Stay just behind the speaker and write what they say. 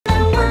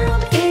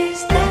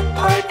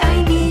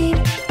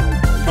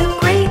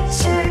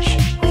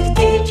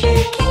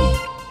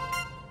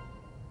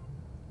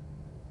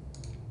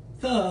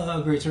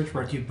a great search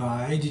brought to you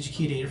by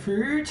DigiKey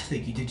Adafruit.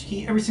 Thank you,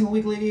 DigiKey. Every single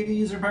week, Lady Ada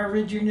uses her power of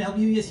engineering to help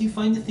you. Yes, you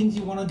find the things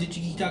you want on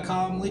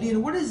digiKey.com. Lady Ada,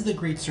 what is the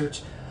great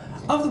search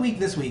of the week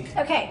this week?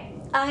 Okay,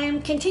 I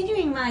am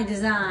continuing my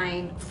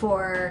design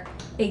for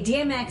a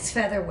DMX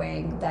feather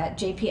wing that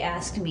JP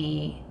asked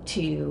me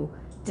to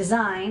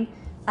design.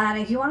 And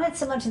if you wanted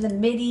similar to the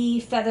MIDI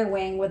feather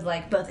wing with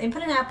like both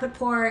input and output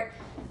port,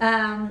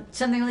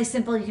 something really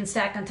simple you can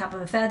stack on top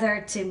of a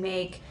feather to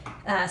make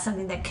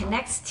something that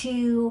connects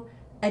to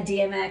a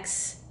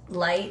DMX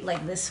light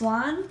like this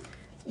one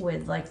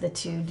with like the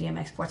two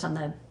DMX ports on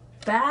the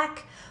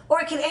back,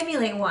 or it can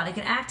emulate one. It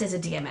can act as a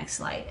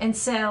DMX light. And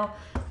so,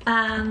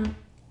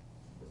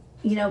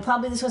 you know,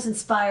 probably this was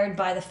inspired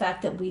by the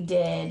fact that we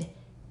did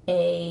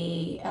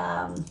a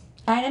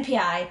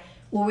INMPI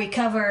where we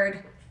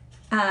covered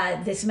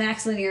this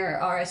max linear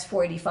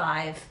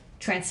RS-485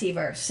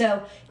 transceiver.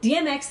 So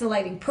DMX, the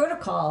lighting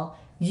protocol,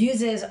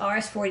 uses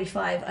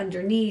RS-485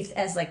 underneath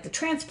as like the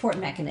transport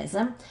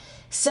mechanism.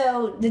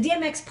 So the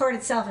DMX part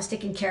itself is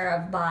taken care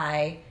of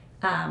by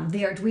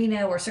the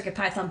Arduino or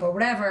CircuitPython or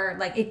whatever.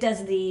 Like it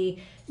does the,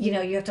 you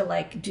know, you have to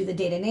like do the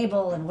data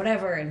enable and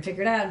whatever and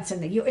figure it out and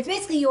send it's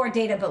basically your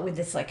data but with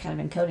this like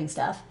kind of encoding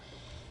stuff.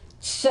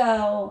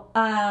 So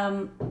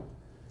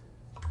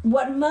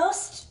what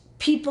most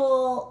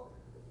people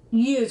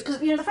use,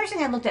 because you know the first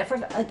thing I looked at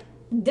first, like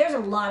there's a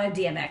lot of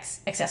DMX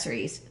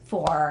accessories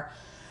for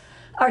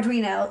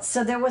Arduino.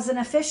 So there was an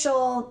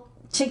official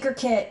Tinker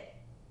Kit,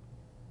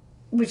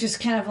 which is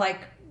kind of like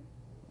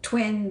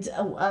twins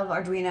of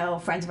Arduino,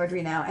 friends of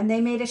Arduino, and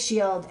they made a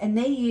shield and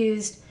they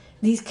used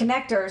these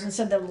connectors. And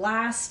so the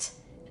last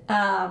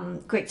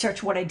great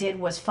search, what I did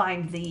was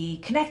find the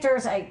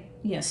connectors. I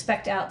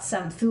spec'd out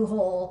some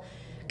through-hole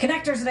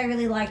connectors that I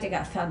really liked.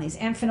 Found these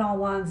Amphenol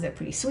ones. They're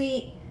pretty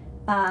sweet.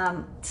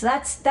 So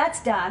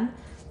that's done.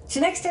 So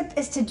next step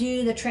is to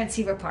do the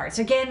transceiver parts.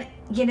 Again,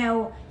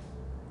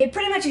 it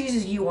pretty much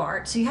uses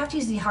UART, so you have to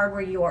use the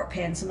hardware UART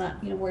pin, so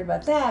I'm not worried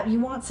about that. You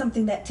want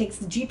something that takes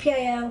the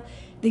GPIO,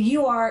 the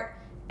UART,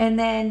 and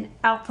then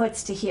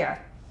outputs to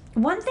here.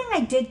 One thing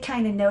I did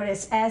kind of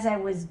notice as I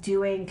was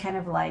doing kind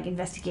of like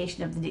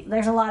investigation of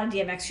there's a lot of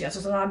DMX shields,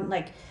 there's a lot of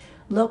like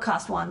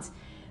low-cost ones,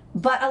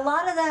 but a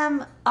lot of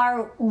them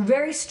are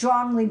very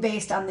strongly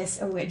based on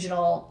this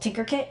original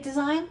Tinker Kit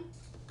design.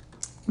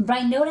 But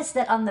I noticed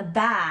that on the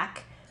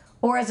back,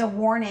 or as a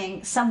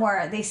warning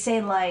somewhere, they say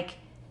like,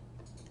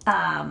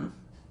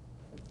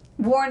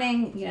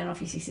 warning, I don't know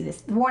if you see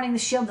this, warning, the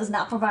shield does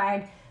not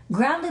provide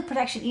ground loop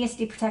protection,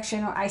 ESD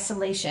protection, or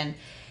isolation.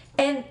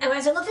 And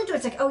as I looked into it,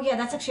 it's like, oh yeah,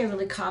 that's actually a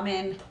really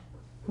common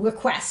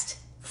request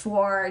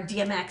for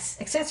DMX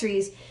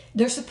accessories.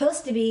 They're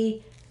supposed to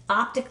be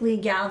optically,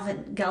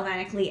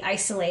 galvanically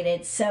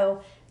isolated.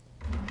 So,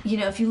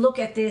 if you look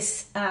at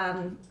this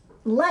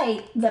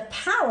light, the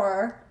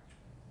power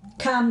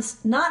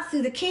comes not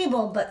through the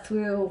cable, but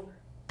through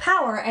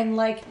power, and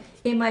like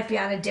it might be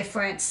on a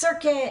different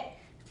circuit,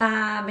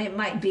 it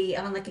might be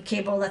on like a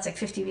cable that's like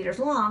 50 meters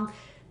long.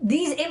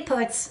 These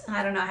inputs,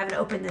 I don't know, I haven't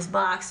opened this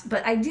box,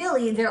 but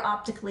ideally they're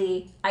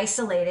optically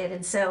isolated,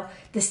 and so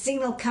the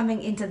signal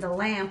coming into the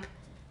lamp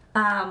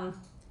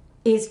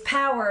is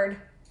powered,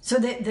 so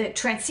that the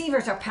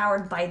transceivers are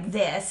powered by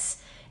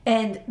this,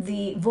 and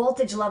the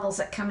voltage levels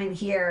that come in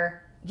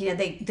here,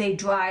 they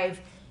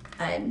drive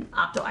an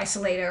opto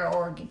isolator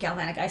or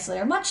galvanic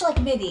isolator, much like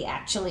MIDI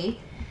actually.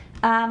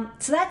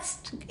 So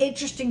that's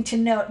interesting to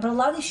note, but a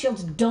lot of these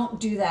shields don't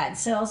do that.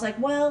 So I was like,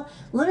 well,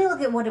 let me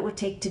look at what it would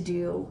take to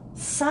do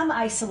some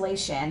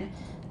isolation.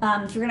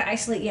 If you're going to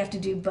isolate, you have to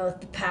do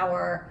both the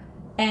power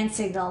and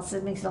signal, so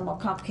it makes it a little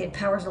more complicated.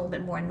 Power is a little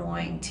bit more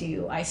annoying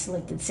to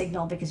isolate than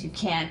signal because you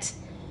can't,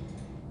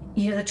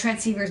 the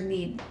transceivers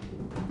need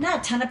not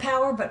a ton of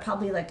power, but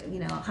probably like,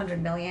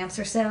 100 milliamps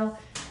or so.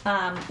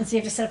 And so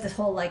you have to set up this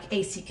whole like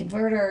AC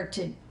converter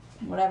to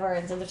whatever,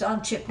 and so there's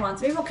on-chip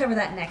ones. Maybe we'll cover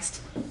that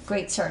next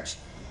great search.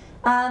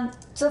 So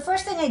the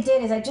first thing I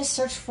did is I just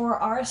searched for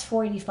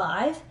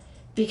RS-485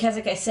 because,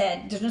 like I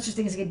said, there's no such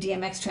thing as a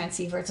DMX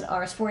transceiver. It's an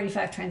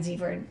RS-485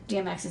 transceiver, and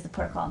DMX is the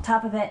protocol on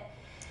top of it.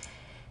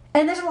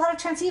 And there's a lot of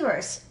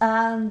transceivers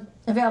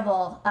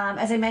available.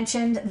 As I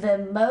mentioned, the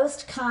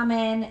most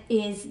common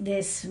is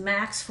this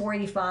Max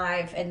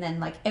 485, and then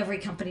like every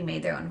company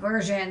made their own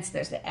versions.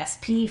 There's the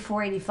SP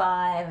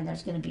 485, and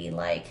there's going to be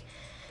like,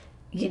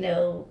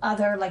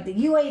 other like the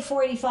UA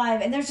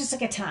 485, and there's just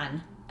like a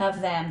ton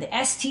of them.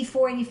 The ST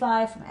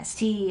 485 from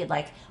ST,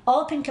 like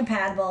all pin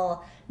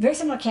compatible, very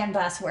similar CAN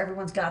bus where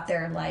everyone's got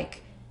their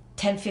like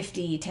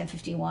 1050,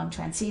 1051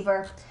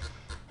 transceiver.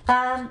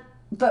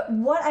 But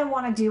what I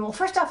want to do, well,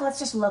 first off, let's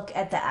just look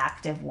at the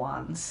active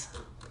ones.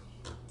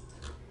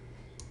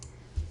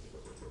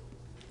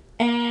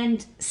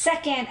 And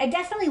second, I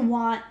definitely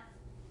want,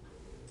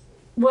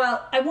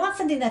 I want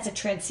something that's a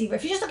transceiver.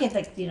 If you just look at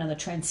like, the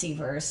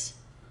transceivers,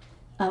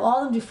 all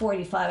of them do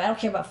 485. I don't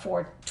care about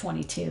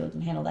 422. You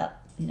can handle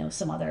that,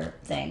 some other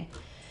thing.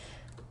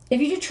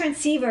 If you do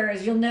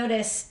transceivers, you'll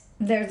notice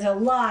there's a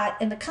lot,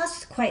 and the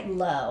cost is quite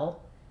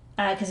low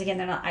because, again,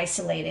 they're not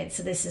isolated.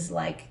 So this is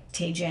like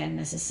Tajin.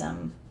 This is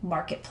some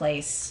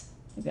marketplace.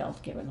 Maybe I'll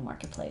get rid of the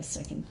marketplace so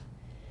I can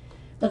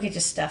look at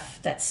just stuff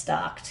that's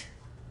stocked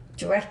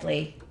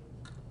directly.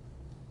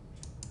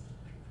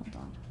 Hold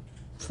on.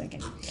 I was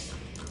thinking.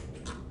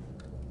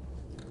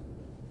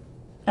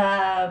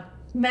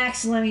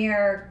 Max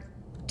Linear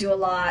do a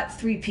lot.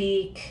 3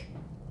 Peak.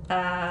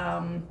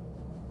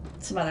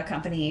 Some other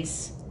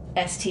companies.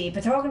 ST.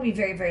 But they're all going to be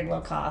very, very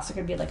low cost. They're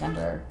going to be like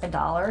under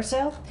 $1 or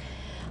so.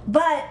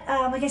 But,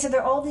 like I said,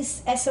 they're all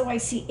these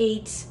SOIC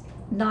 8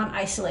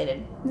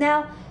 non-isolated.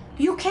 Now,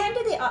 you can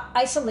do the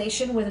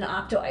isolation with an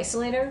opto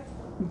isolator,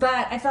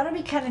 but I thought it'd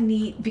be kind of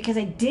neat because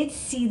I did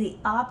see the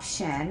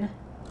option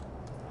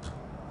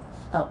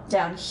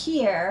down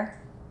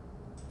here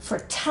for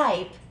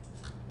type.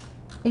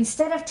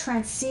 Instead of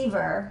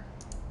transceiver,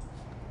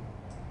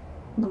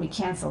 let me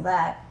cancel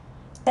that.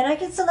 And I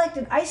can select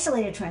an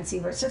isolated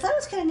transceiver. So I thought it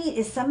was kind of neat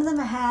is some of them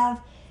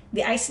have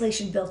the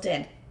isolation built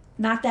in.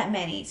 Not that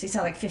many. So you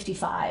saw like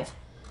 55.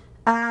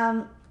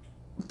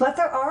 But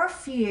there are a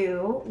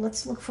few.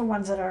 Let's look for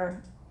ones that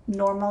are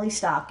normally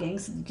stocking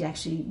so you can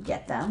actually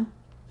get them.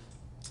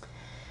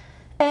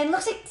 And it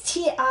looks like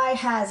TI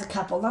has a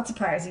couple. Not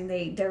surprising.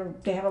 They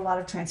have a lot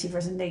of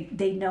transceivers and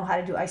they know how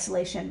to do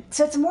isolation.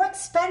 So it's more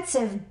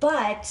expensive,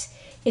 but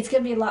it's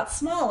going to be a lot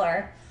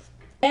smaller.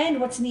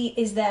 And what's neat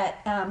is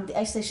that the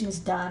isolation is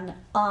done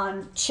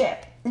on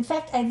chip. In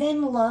fact, I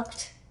then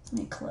looked.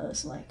 Let me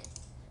close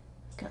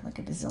got like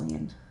a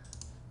bazillion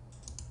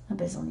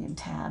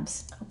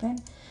tabs open.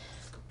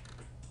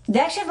 They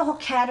actually have a whole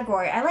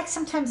category. I like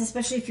sometimes,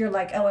 especially if you're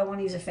like, oh, I want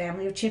to use a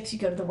family of chips, you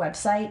go to the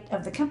website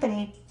of the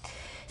company.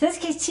 So in this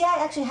case, TI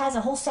actually has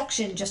a whole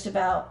section just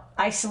about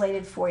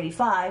isolated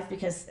 485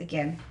 because,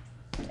 again,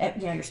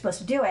 you're supposed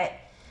to do it.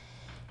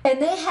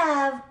 And they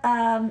have,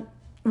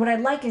 what I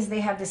like is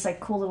they have this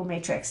like cool little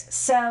matrix.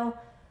 So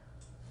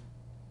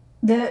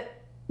the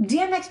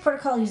DMX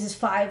protocol uses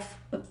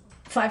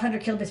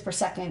 500 kilobits per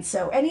second.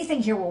 So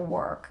anything here will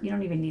work. You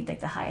don't even need like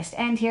the highest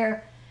end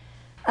here.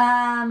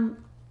 And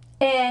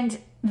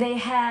they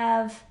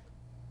have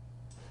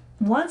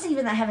ones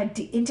even that have an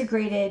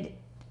integrated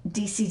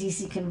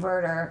DC-DC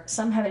converter.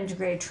 Some have an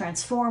integrated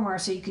transformer,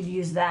 so you could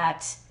use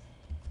that,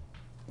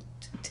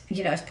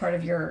 as part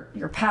of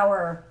your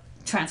power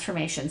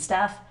transformation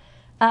stuff.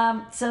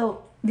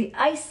 So the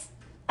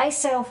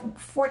ISO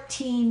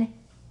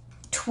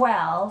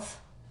 1412.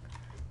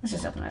 Let's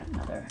just open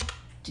another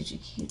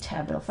DigiKey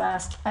tab real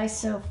fast.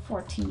 ISO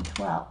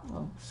 1412.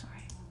 Oh,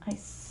 sorry.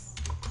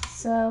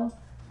 ISO.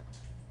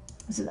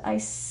 This is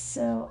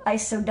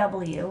ISO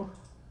W.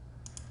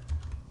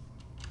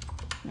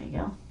 There you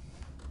go.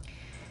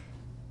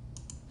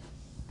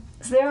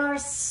 So they are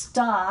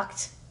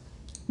stocked.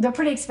 They're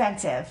pretty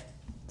expensive.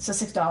 So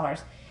 $6.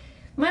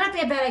 Might not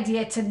be a bad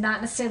idea to not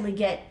necessarily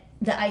get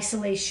the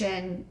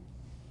isolation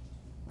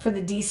for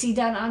the DC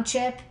done on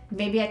chip.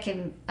 Maybe I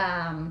can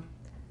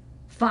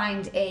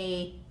find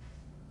a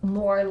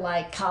more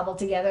like cobbled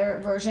together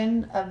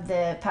version of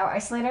the power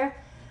isolator.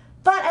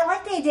 But I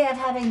like the idea of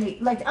having the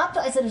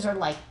opto isolators are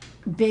like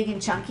big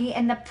and chunky,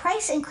 and the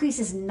price increase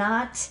is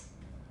not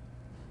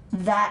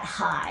that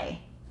high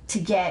to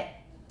get.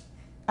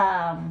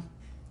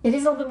 It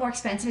is a little bit more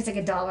expensive. It's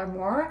like $1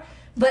 more,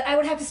 but I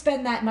would have to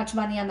spend that much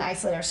money on the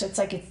isolator. So it's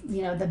like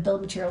the bill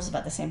of materials is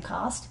about the same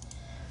cost.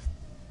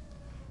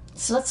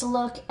 So let's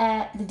look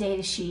at the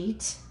data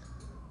sheet.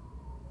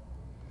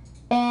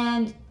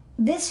 And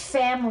this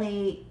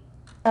family,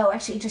 oh,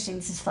 actually interesting.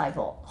 This is 5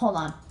 volt. Hold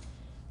on.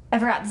 I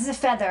forgot, this is a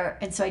feather,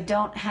 and so I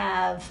don't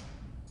have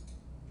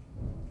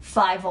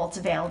 5 volts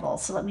available.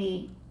 So let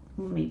me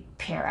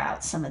pair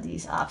out some of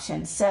these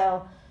options.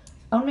 So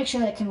I want to make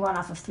sure that it can run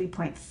off of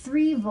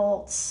 3.3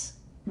 volts,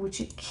 which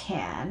it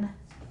can.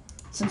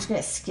 So I'm just going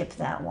to skip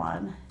that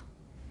one.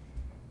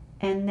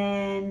 And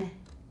then,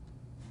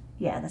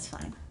 yeah, that's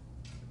fine.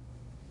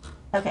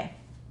 Okay,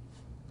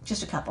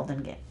 just a couple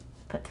didn't get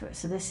put through.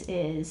 So this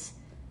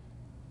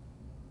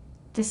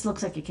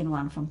looks like it can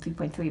run from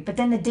 3.3, but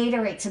then the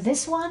data rate. So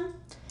this one,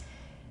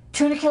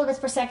 200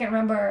 kilobits per second.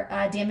 Remember,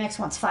 DMX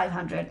wants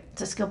 500.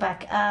 So let's go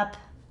back up.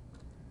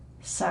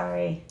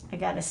 Sorry, I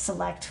got to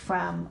select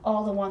from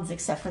all the ones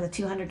except for the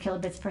 200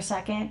 kilobits per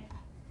second.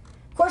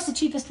 Of course, the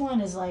cheapest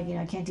one is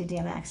I can't do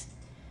DMX.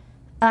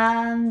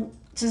 So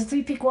it's a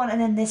 3 peak one, and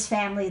then this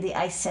family, the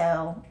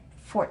ISO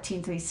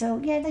 14.3.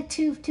 So yeah, like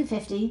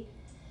 250.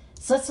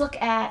 So let's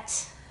look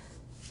at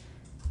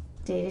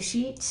data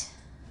sheet.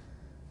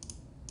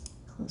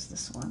 Close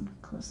this one.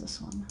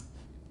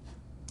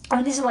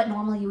 And this is what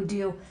normally you would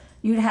do.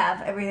 You'd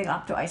have everything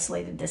opto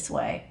isolated this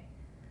way,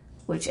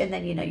 and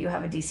then you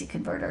have a DC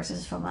converter. This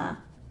is from a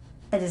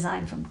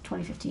design from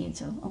 2015,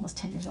 so almost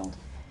 10 years old.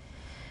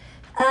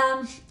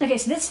 Okay,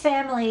 so this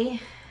family,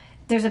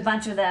 there's a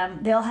bunch of them.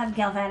 They all have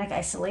galvanic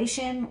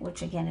isolation,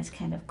 which again is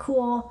kind of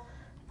cool.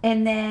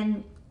 And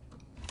then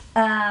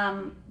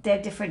they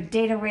have different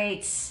data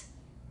rates,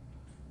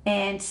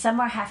 and some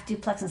are half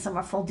duplex and some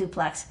are full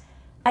duplex.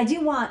 I do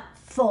want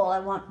full. I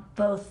want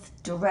both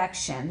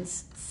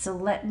directions. So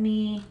let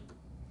me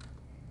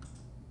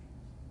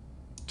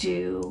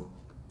do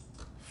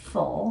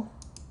full.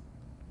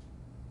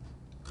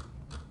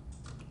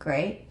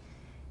 Great.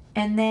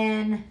 And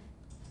then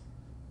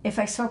if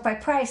I sort by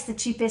price, the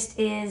cheapest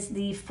is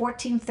the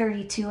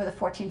 1432 or the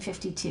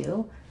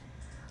 1452.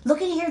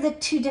 Looking here, the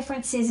two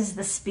differences is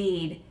the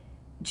speed.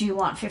 Do you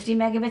want 50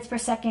 megabits per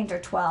second or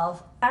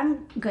 12?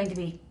 I'm going to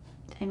be,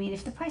 I mean,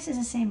 if the price is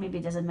the same, maybe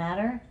it doesn't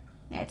matter.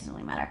 Yeah, it doesn't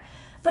really matter.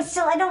 But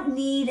still, I don't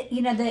need,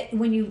 you know,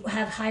 when you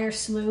have higher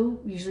slew,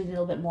 you usually need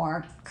a little bit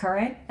more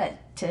current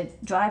to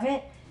drive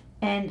it.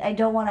 And I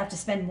don't want to have to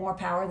spend more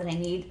power than I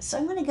need. So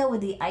I'm going to go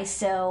with the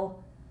ISO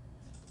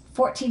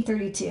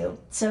 1432.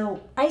 So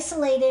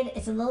isolated,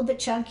 it's a little bit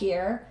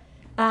chunkier,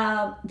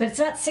 but it's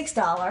not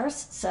 $6.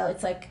 So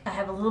it's like I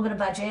have a little bit of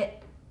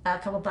budget, a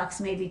couple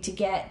bucks maybe, to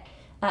get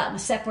a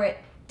separate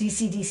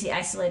DC-DC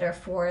isolator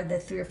for the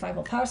 3 or 5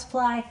 volt power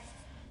supply.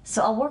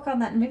 So I'll work on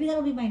that. Maybe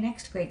that'll be my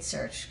next great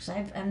search, because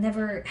I've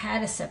never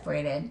had a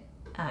separated,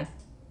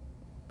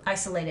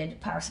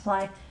 isolated power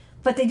supply,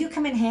 but they do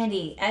come in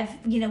handy.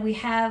 We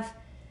have,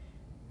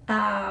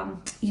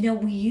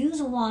 we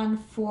use one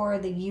for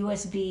the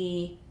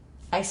USB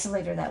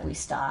isolator that we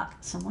stock.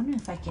 So I'm wondering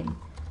if I can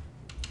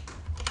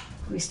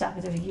restock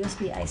it with a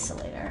USB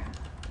isolator.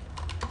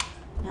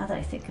 Now that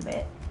I think of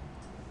it.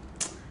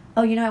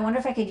 Oh, I wonder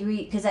if I could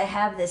because I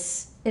have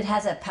this, it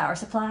has a power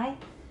supply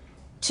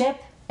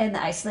chip and the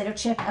isolator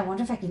chip. I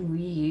wonder if I can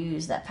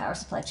reuse that power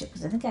supply chip,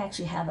 because I think I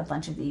actually have a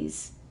bunch of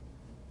these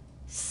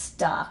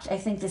stocked. I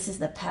think this is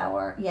the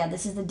power,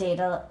 this is the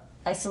data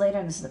isolator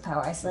and this is the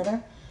power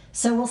isolator.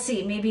 So we'll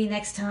see. Maybe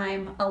next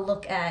time I'll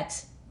look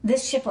at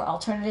this chip or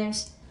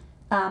alternatives.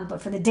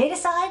 But for the data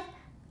side,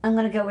 I'm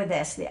going to go with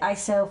this, the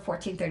ISO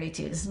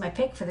 1432. This is my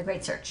pick for the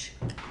great search.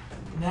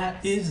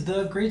 That is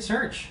the great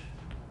search.